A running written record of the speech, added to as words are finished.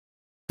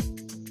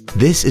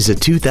This is a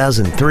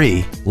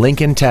 2003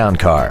 Lincoln Town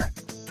Car.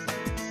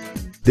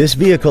 This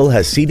vehicle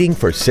has seating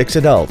for 6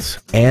 adults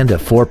and a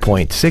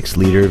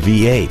 4.6-liter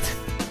V8.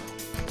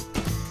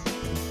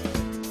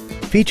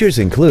 Features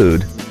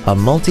include a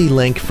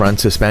multi-link front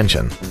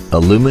suspension,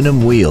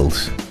 aluminum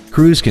wheels,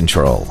 cruise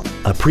control,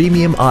 a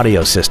premium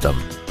audio system,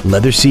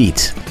 leather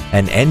seats,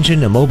 an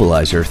engine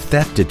immobilizer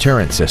theft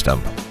deterrent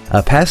system,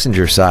 a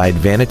passenger side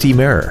vanity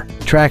mirror,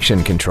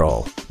 traction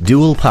control,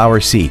 dual power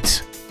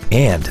seats,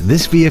 and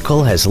this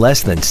vehicle has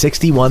less than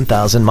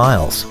 61,000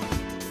 miles.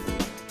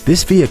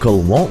 This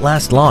vehicle won't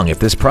last long at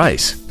this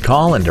price.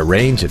 Call and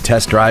arrange a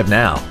test drive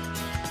now.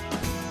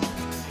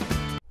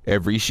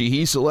 Every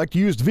Sheehy Select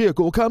used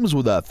vehicle comes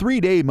with a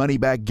 3-day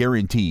money-back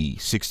guarantee,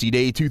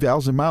 60-day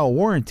 2,000-mile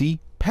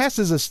warranty,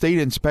 passes a state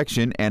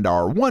inspection and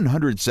our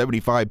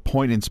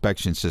 175-point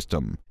inspection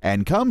system,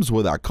 and comes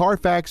with a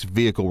Carfax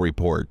vehicle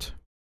report.